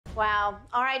Wow.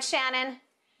 All right, Shannon.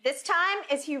 This time,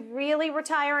 is he really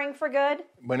retiring for good?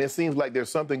 But it seems like there's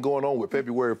something going on with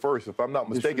February 1st. If I'm not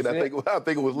mistaken, I think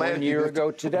it was last 1 year ago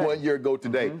today. 1 year ago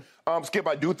today. Skip,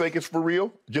 I do think it's for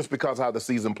real, just because how the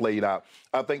season played out.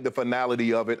 I think the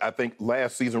finality of it, I think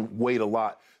last season weighed a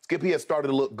lot. Skip, he had started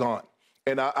to look gaunt.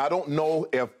 And I don't know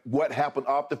if what happened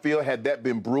off the field, had that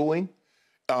been brewing,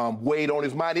 weighed on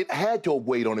his mind. It had to have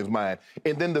weighed on his mind.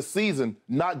 And then the season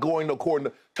not going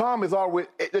according to... Tom is always...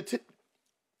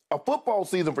 A football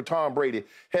season for Tom Brady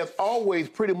has always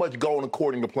pretty much gone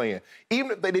according to plan.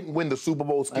 Even if they didn't win the Super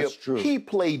Bowl, Skip, he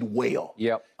played well.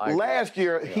 Yep. Last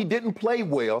year, he didn't play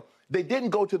well. They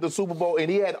didn't go to the Super Bowl,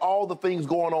 and he had all the things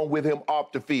going on with him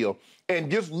off the field. And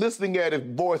just listening at his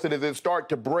voice, and as it start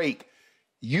to break,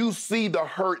 you see the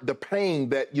hurt, the pain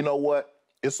that, you know what,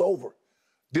 it's over.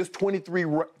 This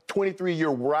 23-year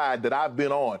ride that I've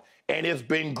been on, and it's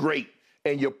been great.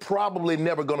 And you're probably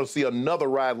never going to see another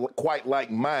ride quite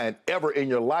like mine ever in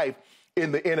your life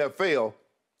in the NFL,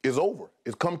 is over.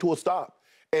 It's come to a stop.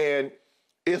 And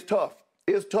it's tough.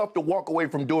 It's tough to walk away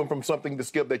from something to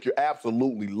Skip that you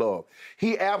absolutely love.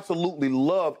 He absolutely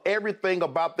loved everything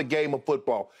about the game of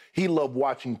football. He loved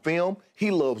watching film.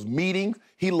 He loves meetings.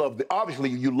 He loved,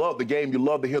 obviously, you love the game. You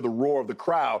love to hear the roar of the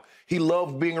crowd. He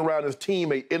loves being around his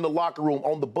teammate in the locker room,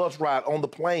 on the bus ride, on the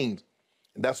planes.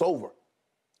 And that's over.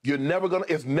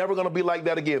 It's never gonna be like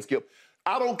that again, Skip.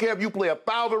 I don't care if you play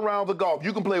 1,000 rounds of golf.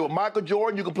 You can play with Michael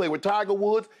Jordan. You can play with Tiger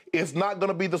Woods. It's not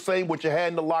gonna be the same what you had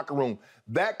in the locker room.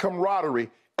 That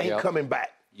camaraderie ain't coming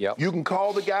back. You can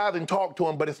call the guys and talk to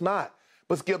them, but it's not.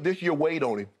 But Skip, this year weighed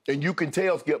on him, and you can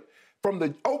tell, Skip, from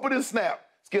the opening snap,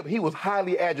 Skip, he was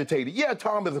highly agitated. Yeah,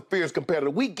 Tom is a fierce competitor.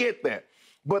 We get that,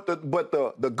 but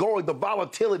the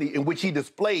volatility in which he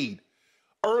displayed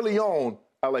early on.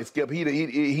 I like Skip.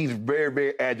 He's very,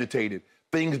 very agitated.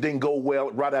 Things didn't go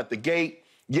well right out the gate.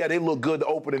 Yeah, they look good the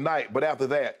opening night, but after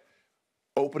that,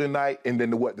 opening night and then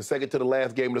the second to the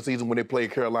last game of the season when they played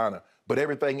Carolina. But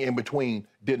everything in between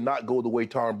did not go the way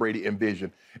Tom Brady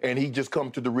envisioned. And he just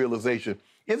come to the realization,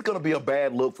 it's going to be a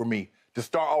bad look for me to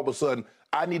start all of a sudden.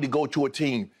 I need to go to a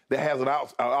team that has an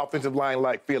offensive line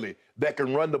like Philly, that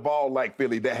can run the ball like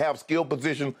Philly, that have skill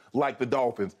position like the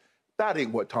Dolphins. That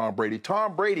ain't what Tom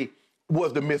Brady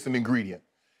was the missing ingredient.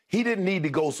 He didn't need to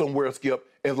go somewhere, Skip.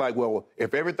 It's like, well,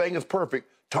 if everything is perfect,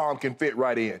 Tom can fit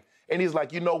right in. And he's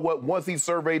like, you know what? Once he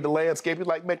surveyed the landscape, he's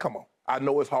like, man, come on. I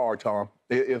know it's hard, Tom.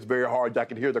 It's very hard. I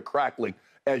can hear the crackling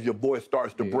as your voice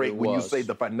starts to break when you say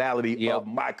the finality of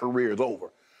my career is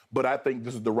over. But I think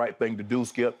this is the right thing to do,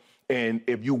 Skip. And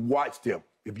if you watched him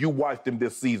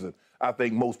this season, I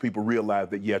think most people realize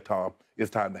that, yeah, Tom,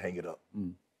 it's time to hang it up.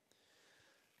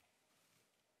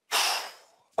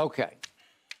 Okay.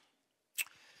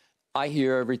 I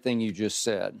hear everything you just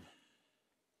said.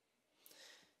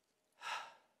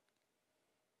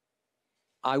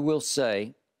 I will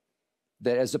say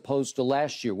that as opposed to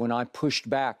last year, when I pushed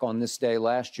back on this day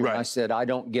last year, and I said, I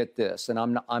don't get this, and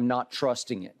I'm not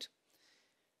trusting it.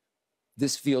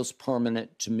 This feels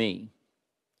permanent to me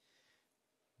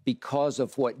because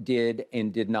of what did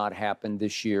and did not happen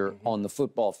this year on the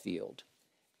football field,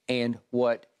 and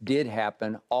what did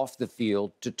happen off the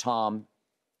field to Tom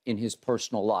in his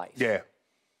personal life. Yeah,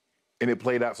 and it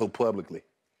played out so publicly.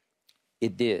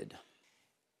 It did.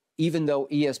 Even though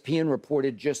ESPN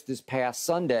reported just this past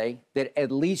Sunday that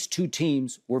at least 2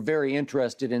 teams were very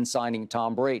interested in signing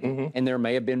Tom Brady, and there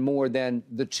may have been more than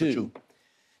the two.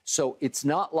 So it's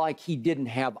not like he didn't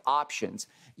have options.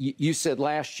 You said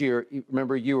last year,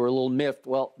 remember, you were a little miffed.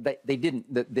 Well, they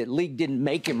didn't. The league didn't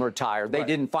make him retire. They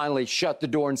didn't finally shut the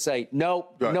door and say,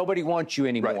 nope, nobody wants you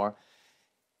anymore.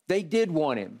 They did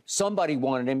want him. Somebody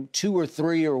wanted him. 2 or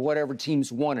 3 or whatever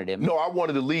teams wanted him. No, I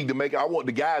wanted the league to make it. I want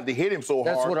the guys to hit him so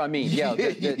hard. That's what I mean. Yeah. I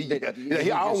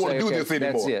don't want to do this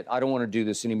anymore. That's it. I don't want to do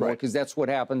this anymore because that's what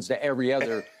happens to every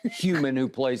other human who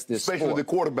plays this sport. Especially the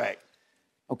quarterback.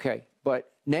 Okay, but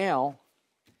now,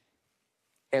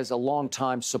 as a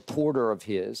longtime supporter of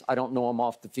his, I don't know him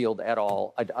off the field at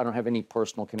all. I don't have any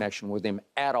personal connection with him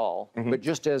at all. But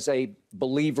just as a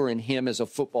believer in him as a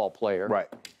football player,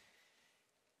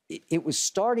 it was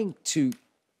starting to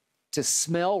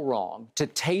smell wrong, to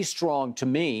taste wrong to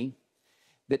me,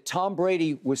 that Tom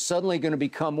Brady was suddenly going to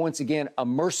become, once again, a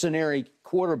mercenary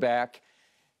quarterback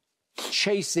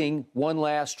chasing one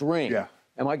last ring.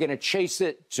 Am I going to chase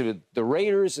it to the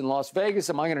Raiders in Las Vegas?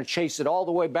 Am I going to chase it all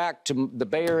the way back to the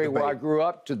Bay Area where I grew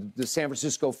up, to the San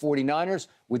Francisco 49ers?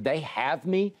 Would they have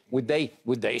me? Would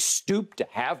they stoop to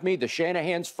have me, the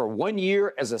Shanahans, for 1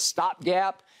 year as a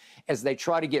stopgap as they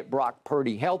try to get Brock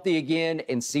Purdy healthy again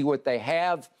and see what they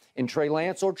have in Trey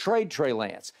Lance, or trade Trey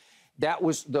Lance? that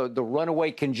was the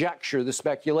runaway conjecture. The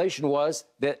speculation was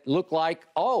that looked like,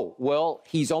 oh, well,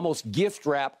 he's almost gift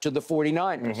wrapped to the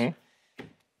 49ers.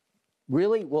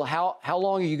 Really? Well, how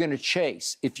long are you going to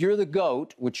chase? If you're the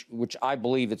GOAT, which I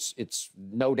believe it's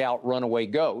no doubt runaway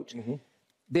GOAT,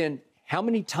 then how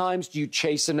many times do you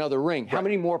chase another ring? How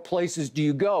many more places do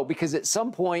you go? Because at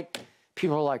some point,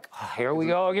 people are like, oh, here we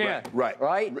go again.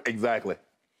 Right? Exactly.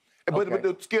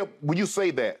 But Skip, when you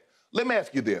say that, let me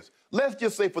ask you this. Let's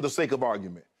just say, for the sake of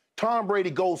argument, Tom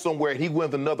Brady goes somewhere and he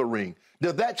wins another ring.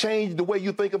 Does that change the way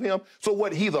you think of him? So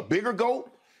what, he's a bigger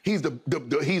GOAT? He's the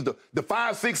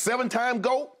 5, 6, 7-time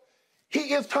GOAT?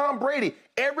 He is Tom Brady.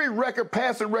 Every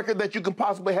passing record that you can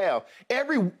possibly have,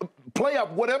 every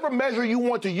playoff, whatever measure you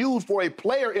want to use for a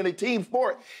player in a team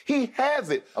sport, he has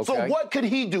it. Okay. So what could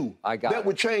he do that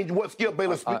would change what Skip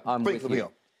Bayless thinks of him?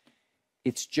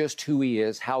 It's just who he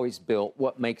is, how he's built,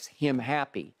 what makes him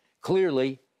happy.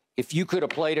 Clearly, if you could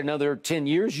have played another 10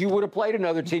 years, you would have played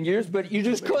another 10 years, but you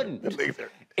just couldn't.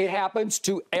 It happens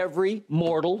to every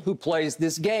mortal who plays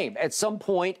this game. At some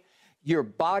point, your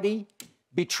body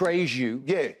betrays you.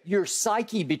 Your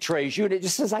psyche betrays you, and it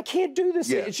just says, I can't do this.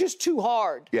 It's just too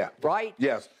hard. Right?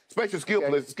 Yes. Especially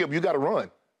Skip, you got to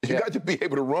run. You got to be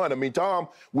able to run. I mean, Tom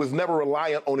was never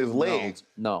reliant on his legs.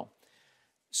 No.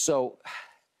 So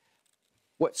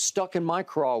what stuck in my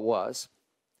craw was,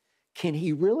 can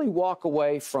he really walk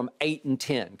away from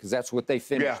 8-10? Because that's what they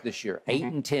finished this year,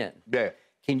 8-10.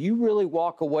 Can you really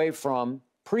walk away from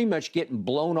pretty much getting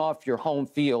blown off your home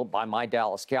field by my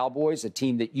Dallas Cowboys, a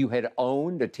team that you had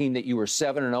owned, a team that you were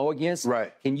 7-0 against?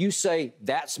 Can you say,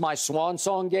 that's my swan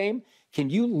song game? Can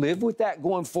you live with that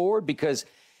going forward? Because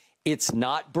it's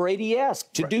not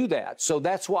Brady-esque to do that. So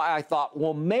that's why I thought,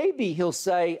 well, maybe he'll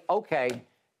say, okay,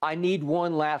 I need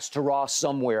one last hurrah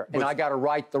somewhere, and I got to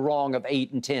right the wrong of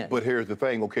 8-10. But here's the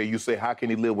thing, okay, you say, how can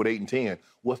he live with 8-10?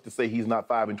 What's to say he's not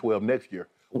 5-12 next year?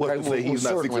 What's to say he's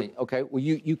not 6? Okay, well,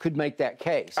 you could make that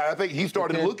case. I think he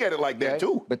started to look at it like that,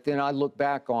 too. But then I look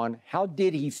back on, how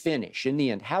did he finish in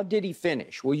the end? How did he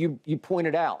finish? Well, you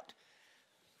pointed out,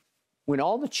 when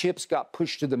all the chips got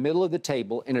pushed to the middle of the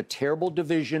table in a terrible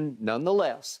division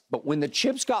nonetheless, but when the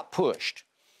chips got pushed,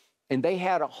 and they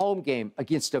had a home game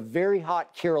against a very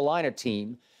hot Carolina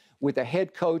team with a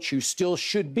head coach who still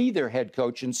should be their head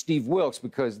coach in Steve Wilks,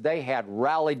 because they had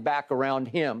rallied back around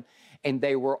him, and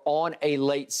they were on a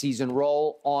late season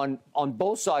roll on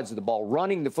both sides of the ball,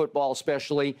 running the football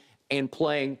especially, and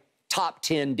playing top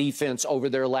 10 defense over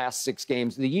their last 6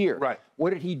 games of the year. What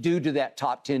did he do to that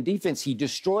top 10 defense? He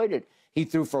destroyed it. He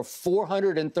threw for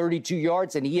 432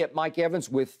 yards, and he hit Mike Evans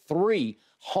with 3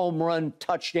 home run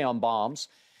touchdown bombs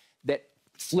that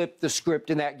flipped the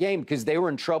script in that game, because they were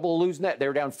in trouble losing that. They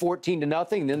were down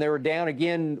 14-0, and then they were down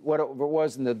again, what it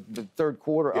was in the third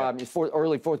quarter,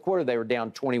 early fourth quarter, they were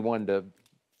down 21-14.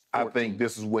 I think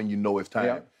this is when you know it's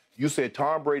time. You said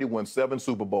Tom Brady won 7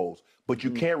 Super Bowls, but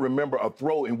you can't remember a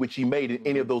throw in which he made in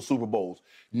any of those Super Bowls.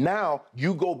 Now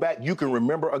you go back, you can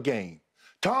remember a game.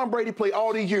 Tom Brady played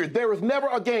all these years. There is never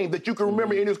a game that you can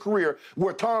remember in his career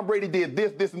where Tom Brady did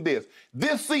this, this, and this.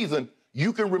 This season,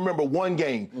 you can remember one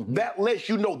game. That lets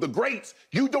you know the greats,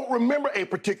 you don't remember a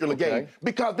particular game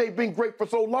because they've been great for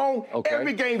so long.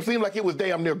 Every game seemed like it was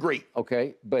damn near great.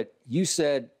 But you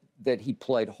said that he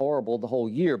played horrible the whole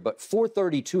year, but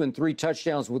 432 and 3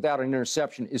 touchdowns without an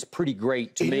interception is pretty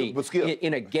great to me.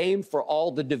 In a game for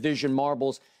all the division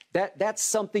marbles, that's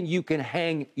something you can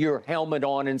hang your helmet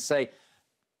on and say,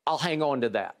 I'll hang on to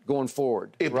that going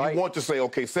forward. If you want to say,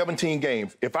 okay, 17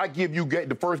 games. If I give you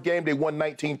the first game, they won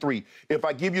 19-3. If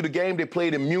I give you the game they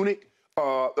played in Munich,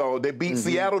 they beat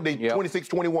Seattle, they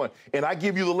 26-21. And I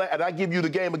give you the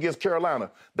game against Carolina.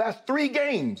 That's 3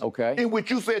 games in which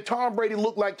you said Tom Brady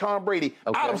looked like Tom Brady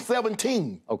out of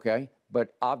 17.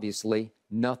 But obviously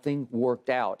nothing worked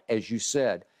out, as you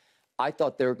said. I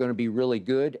thought they were going to be really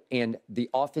good, and the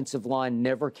offensive line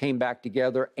never came back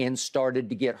together and started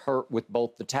to get hurt with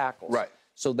both the tackles.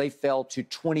 So they fell to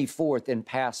 24th in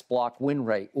pass block win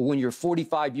rate. Well, when you're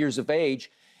 45 years of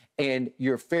age and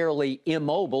you're fairly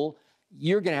immobile,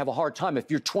 you're going to have a hard time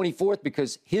if you're 24th,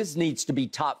 because his needs to be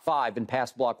top 5 in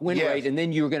pass block win rate, and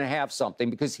then you're going to have something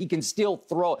because he can still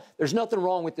throw. There's nothing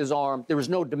wrong with his arm. There was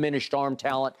no diminished arm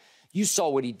talent. You saw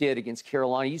what he did against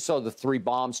Carolina. You saw the 3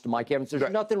 bombs to Mike Evans. There's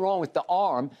nothing wrong with the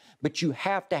arm, but you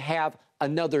have to have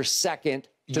another second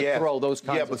to throw those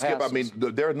kinds of passes. Skip, I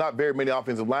mean, there are not very many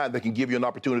offensive lines that can give you an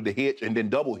opportunity to hitch and then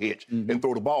double hitch and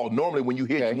throw the ball. Normally, when you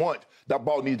hitch once, that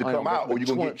ball needs to come out or you're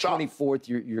going to get chopped. 24th,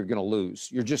 you're going to lose.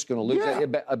 You're just going to lose.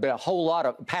 But a whole lot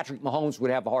of Patrick Mahomes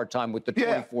would have a hard time with the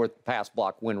 24th pass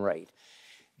block win rate.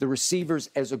 The receivers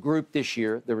as a group this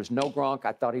year, there was no Gronk.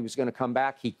 I thought he was going to come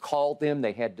back. He called them.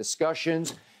 They had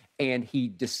discussions. And he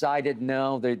decided,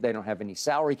 no, they don't have any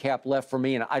salary cap left for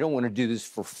me, and I don't want to do this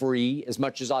for free. As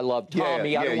much as I love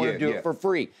Tommy, I don't want to do it for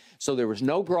free. So there was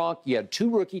no Gronk. You had 2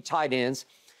 rookie tight ends.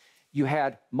 You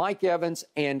had Mike Evans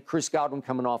and Chris Godwin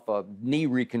coming off a knee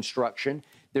reconstruction.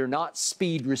 They're not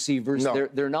speed receivers. No.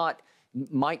 They're not.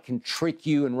 Mike can trick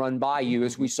you and run by you,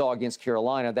 as we saw against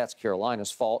Carolina. That's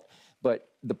Carolina's fault. But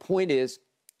the point is,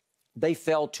 they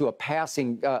fell to a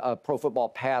passing, Pro Football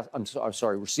pass. I'm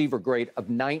sorry, receiver grade of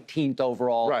 19th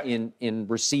overall in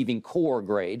receiving core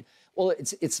grade. Well,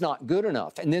 it's not good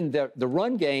enough. And then the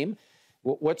run game.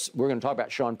 We're going to talk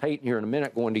about Sean Payton here in a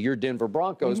minute, going to your Denver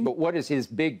Broncos. But what is his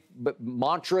big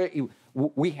mantra?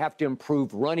 We have to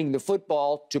improve running the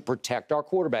football to protect our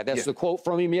quarterback. That's the quote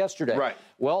from him yesterday. Right.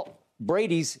 Well,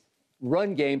 Brady's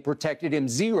run game protected him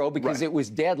 0 because it was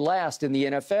dead last in the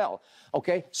NFL.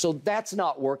 Okay, so that's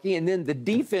not working. And then the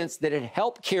defense that had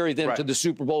helped carry them to the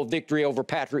Super Bowl victory over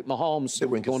Patrick Mahomes,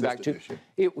 going back to,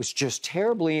 it was just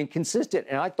terribly inconsistent.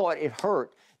 And I thought it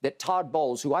hurt that Todd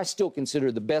Bowles, who I still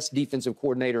consider the best defensive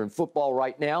coordinator in football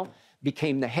right now,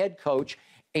 became the head coach.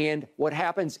 And what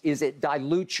happens is it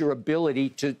dilutes your ability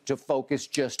to focus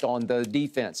just on the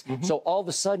defense. So all of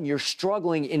a sudden you're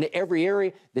struggling in every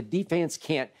area. The defense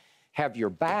can't have your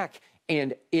back,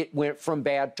 and it went from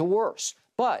bad to worse.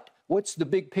 But what's the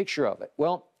big picture of it?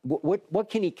 Well, what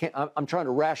can he? I'm trying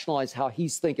to rationalize how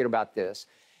he's thinking about this.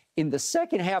 In the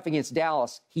second half against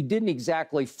Dallas, he didn't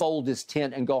exactly fold his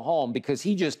tent and go home because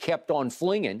he just kept on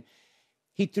flinging.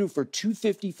 He threw for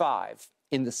 255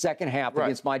 in the second half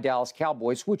against my Dallas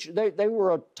Cowboys, which they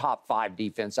were a top 5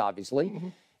 defense,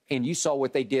 obviously. And you saw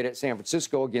what they did at San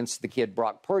Francisco against the kid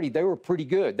Brock Purdy. They were pretty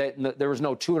good. There was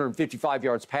no 255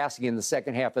 yards passing in the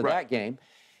second half of that game.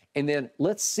 And then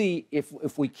let's see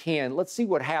if we can. Let's see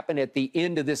what happened at the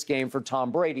end of this game for Tom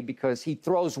Brady, because he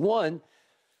throws one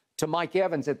to Mike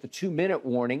Evans at the 2-minute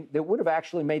warning that would have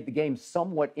actually made the game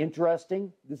somewhat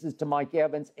interesting. This is to Mike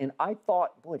Evans. And I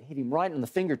thought, boy, it hit him right on the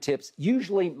fingertips.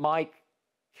 Usually Mike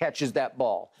catches that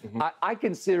ball. I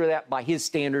consider that by his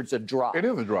standards a drop. It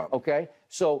is a drop. Okay?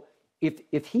 So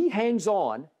if he hangs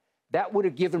on, that would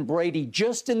have given Brady,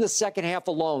 just in the second half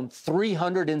alone,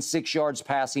 306 yards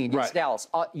passing against Dallas.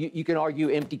 You can argue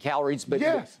empty calories, but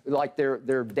like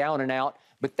they're down and out.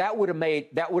 But that would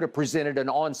have presented an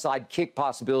onside kick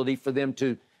possibility for them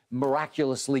to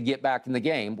miraculously get back in the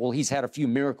game. Well, he's had a few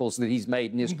miracles that he's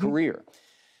made in his career.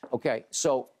 Okay,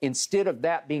 so instead of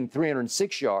that being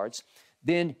 306 yards,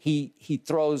 then he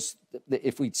throws.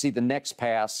 If we see the next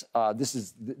pass, this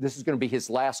is going to be his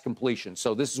last completion.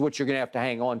 So this is what you're going to have to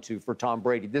hang on to for Tom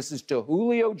Brady. This is to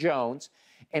Julio Jones,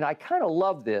 and I kind of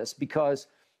love this because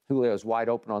Julio's wide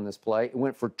open on this play. It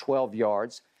went for 12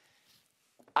 yards.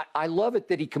 I love it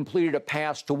that he completed a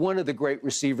pass to one of the great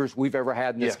receivers we've ever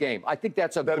had in this game. I think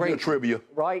that's That'll be a trivia,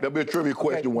 right? That'll be a trivia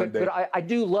question one day. But I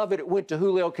do love it. It went to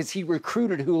Julio because he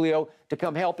recruited Julio to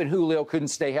come help, and Julio couldn't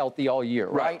stay healthy all year,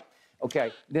 right?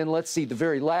 Okay, then let's see the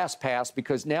very last pass,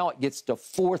 because now it gets to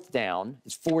 4th down.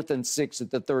 It's 4th and 6 at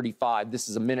the 35. This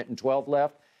is 1:12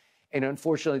 left. And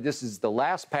unfortunately, this is the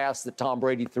last pass that Tom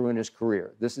Brady threw in his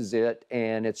career. This is it,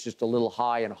 and it's just a little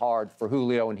high and hard for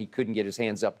Julio, and he couldn't get his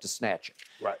hands up to snatch it.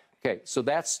 Right. Okay, so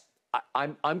that's,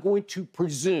 I'm going to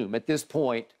presume at this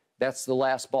point, that's the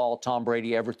last ball Tom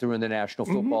Brady ever threw in the National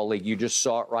Football League. You just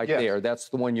saw it right there. That's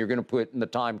the one you're going to put in the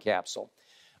time capsule.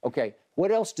 Okay,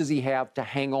 what else does he have to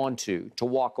hang on to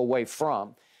walk away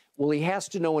from? Well, he has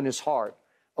to know in his heart,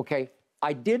 okay,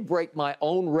 I did break my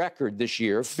own record this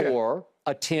year for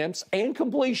attempts and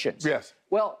completions. Yes.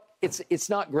 Well, it's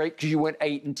not great because you went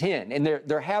 8 and 10, and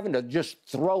they're having to just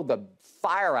throw the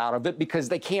fire out of it because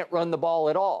they can't run the ball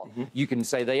at all. You can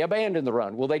say they abandoned the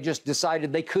run. Well, they just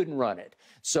decided they couldn't run it.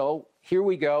 So here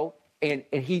we go, and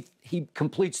he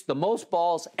completes the most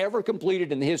balls ever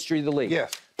completed in the history of the league.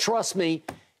 Yes. Trust me,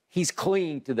 he's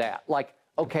clinging to that. Like,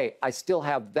 okay, I still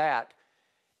have that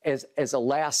as a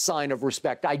last sign of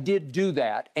respect. I did do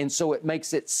that, and so it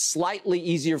makes it slightly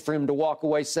easier for him to walk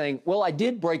away saying, well, I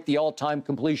did break the all-time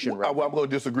completion record. Well, I'm going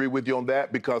to disagree with you on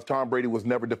that, because Tom Brady was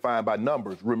never defined by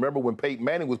numbers. Remember when Peyton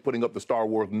Manning was putting up the Star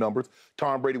Wars numbers,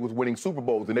 Tom Brady was winning Super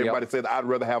Bowls, and everybody said, I'd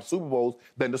rather have Super Bowls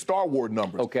than the Star Wars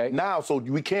numbers. Okay. Now, so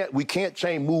we can't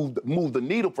move the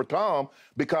needle for Tom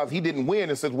because he didn't win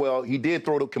and says, well, he did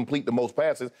throw to complete the most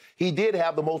passes. He did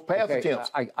have the most pass attempts.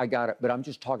 I got it, but I'm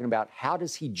just talking about how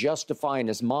does he justify in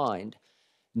his mind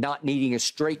not needing a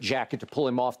straitjacket to pull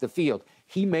him off the field?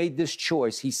 He made this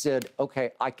choice. He said,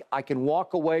 okay, I can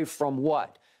walk away from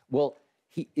what? Well,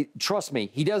 trust me,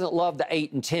 he doesn't love the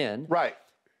 8 and 10. Right.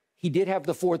 he did have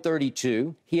the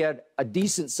 432. He had a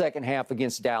decent second half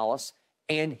against Dallas,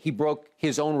 and he broke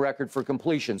his own record for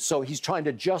completion. So he's trying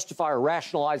to justify or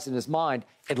rationalize in his mind,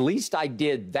 at least I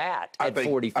did that at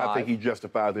 45. I think he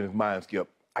justifies in his mind, Skip,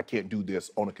 I can't do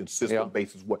this on a consistent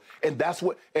basis. And that's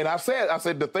what, and I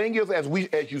said, the thing is,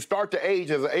 as you start to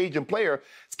age as an aging player,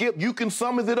 Skip, you can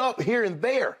sum it up here and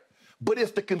there. But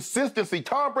it's the consistency.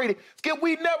 Tom Brady, Skip,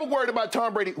 we never worried about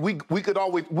Tom Brady.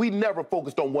 We never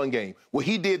focused on one game. Well,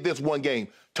 he did this one game.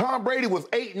 Tom Brady was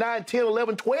 8, 9, 10,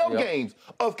 11, 12 games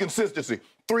of consistency.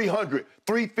 300,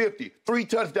 350, 3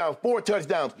 touchdowns, 4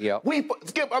 touchdowns.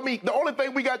 Skip, I mean, the only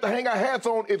thing we got to hang our hats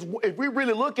on is, if we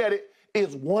really look at it,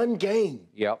 is one game.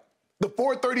 The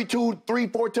 432, 3,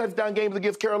 4 touchdown games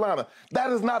against Carolina.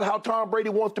 That is not how Tom Brady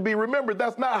wants to be remembered.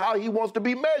 That's not how he wants to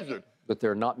be measured. But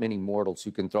there are not many mortals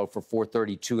who can throw for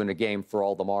 432 in a game for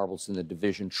all the marbles in the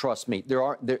division. Trust me,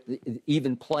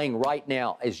 even playing right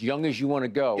now, as young as you want to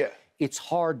go, it's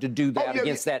hard to do that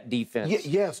against that defense.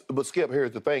 Yes, but Skip,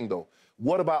 here's the thing, though.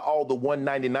 What about all the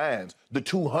 199s, the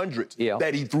 200s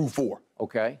that he threw for?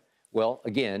 Okay. Well,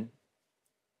 again,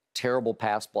 terrible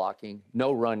pass blocking,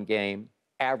 no run game,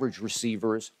 average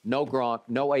receivers, no Gronk,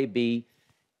 no AB.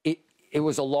 It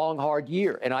was a long, hard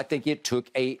year, and I think it took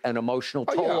an emotional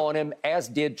toll on him, as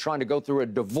did trying to go through a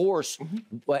divorce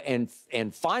and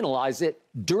finalize it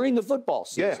during the football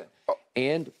season.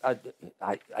 And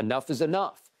enough is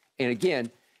enough. And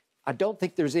again, I don't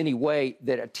think there's any way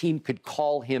that a team could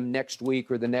call him next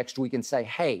week or the next week and say,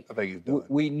 hey, I think he's done.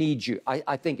 We need you.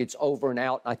 I think it's over and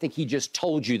out. I think he just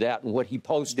told you that in what he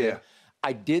posted.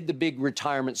 I did the big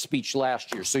retirement speech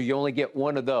last year, so you only get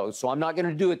one of those. So I'm not going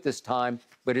to do it this time,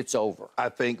 but it's over. I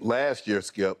think last year,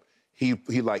 Skip, he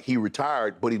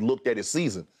retired, but he looked at his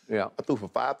season. I threw for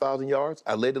 5,000 yards.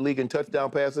 I led the league in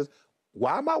touchdown passes.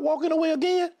 Why am I walking away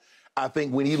again? I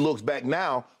think when he looks back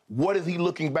now, what is he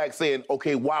looking back saying,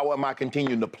 okay, why am I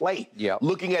continuing to play?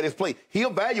 Looking at his play. He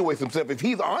evaluates himself. If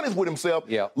he's honest with himself,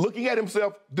 looking at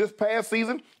himself this past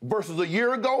season versus a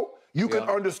year ago, you can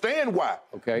understand why.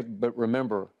 Okay, but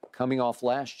remember, coming off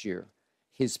last year,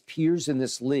 his peers in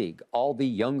this league, all the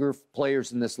younger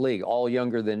players in this league, all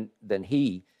younger than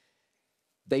he,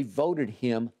 they voted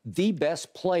him the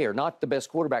best player, not the best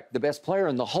quarterback, the best player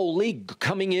in the whole league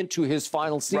coming into his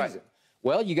final season.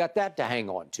 Well, you got that to hang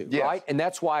on to, right? And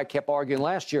that's why I kept arguing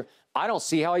last year. I don't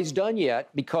see how he's done yet,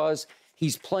 because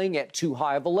he's playing at too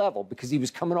high of a level, because he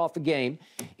was coming off a game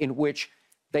in which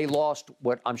they lost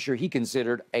what I'm sure he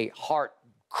considered a heart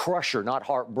crusher, not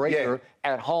heartbreaker,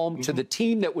 at home to the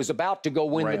team that was about to go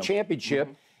win the championship.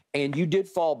 And you did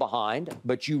fall behind,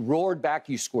 but you roared back.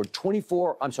 You scored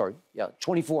 24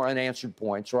 unanswered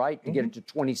points, right? To get it to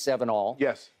 27 all.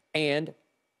 And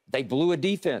they blew a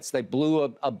defense. They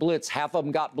blew a blitz. Half of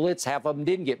them got blitz, half of them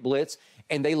didn't get blitz.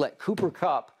 And they let Cooper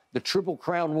Kupp, the Triple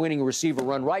Crown winning receiver,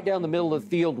 run right down the middle of the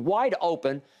field, wide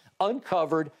open,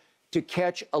 uncovered, to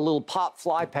catch a little pop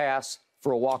fly pass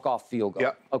for a walk-off field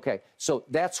goal. Okay, so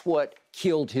that's what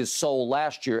killed his soul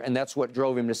last year, and that's what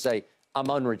drove him to say, I'm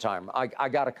unretirement. I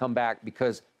got to come back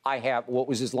because I have, what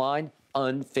was his line?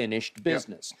 Unfinished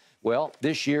business. Well,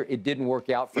 this year it didn't work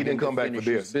out for him to finish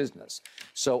his business.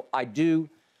 So I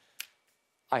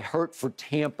hurt for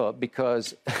Tampa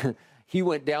because he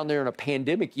went down there in a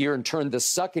pandemic year and turned the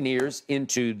Succaneers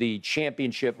into the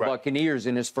championship Buccaneers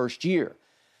in his first year.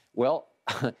 Well,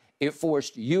 it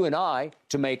forced you and I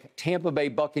to make Tampa Bay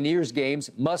Buccaneers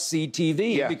games must-see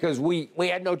TV because we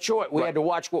had no choice. We had to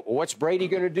watch what's Brady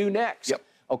going to do next.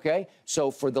 Okay?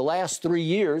 So for the last 3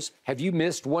 years, have you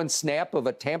missed one snap of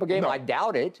a Tampa game? I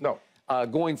doubt it.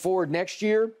 Going forward next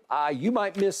year, you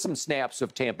might miss some snaps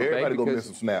of Tampa Bay. Everybody going to miss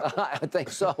some snaps. I think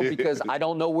so, because I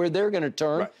don't know where they're going to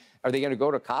turn. Are they going to go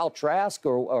to Kyle Trask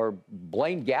or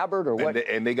Blaine Gabbert or what?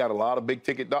 And they got a lot of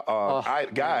big-ticket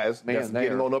guys that's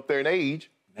getting on up there in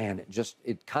age. Man,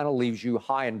 it kind of leaves you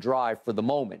high and dry for the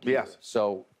moment.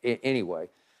 So anyway,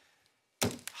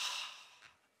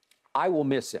 I will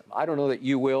miss him. I don't know that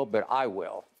you will, but I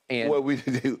will. And well, we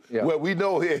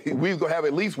know we're going to have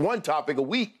at least one topic a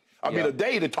week. I mean, a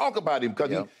day to talk about him,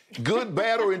 because good,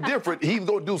 bad, or indifferent, he's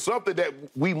going to do something that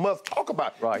we must talk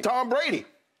about. Tom Brady.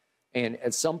 And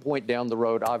at some point down the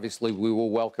road, obviously, we will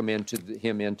welcome him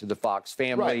into the Fox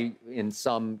family in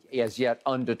some as yet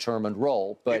undetermined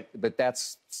role. But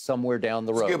that's somewhere down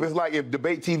the road. Skip, it's like if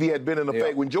debate TV had been in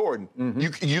effect with Jordan.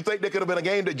 You think there could have been a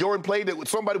game that Jordan played that with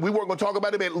somebody we weren't going to talk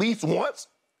about him at least once?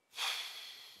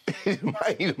 He's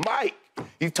Mike.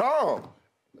 He's Tom.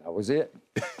 That was it.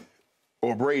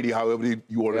 Or Brady, however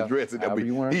you want to address it. I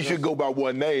mean, he should go by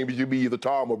one name. He should be either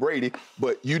Tom or Brady,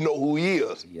 but you know who he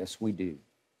is. Yes, we do.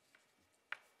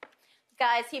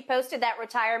 Guys, he posted that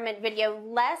retirement video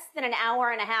less than an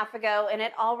hour and a half ago, and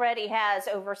it already has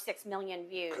over 6 million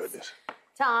views. Goodness.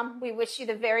 Tom, we wish you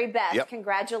the very best. Yep.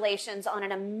 Congratulations on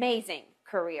an amazing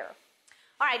career.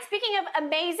 All right, speaking of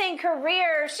amazing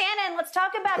careers, Shannon, let's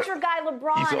talk about your guy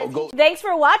LeBron. Thanks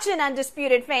for watching,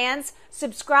 Undisputed fans.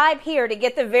 Subscribe here to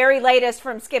get the very latest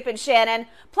from Skip and Shannon.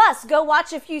 Plus, go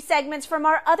watch a few segments from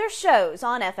our other shows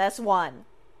on FS1.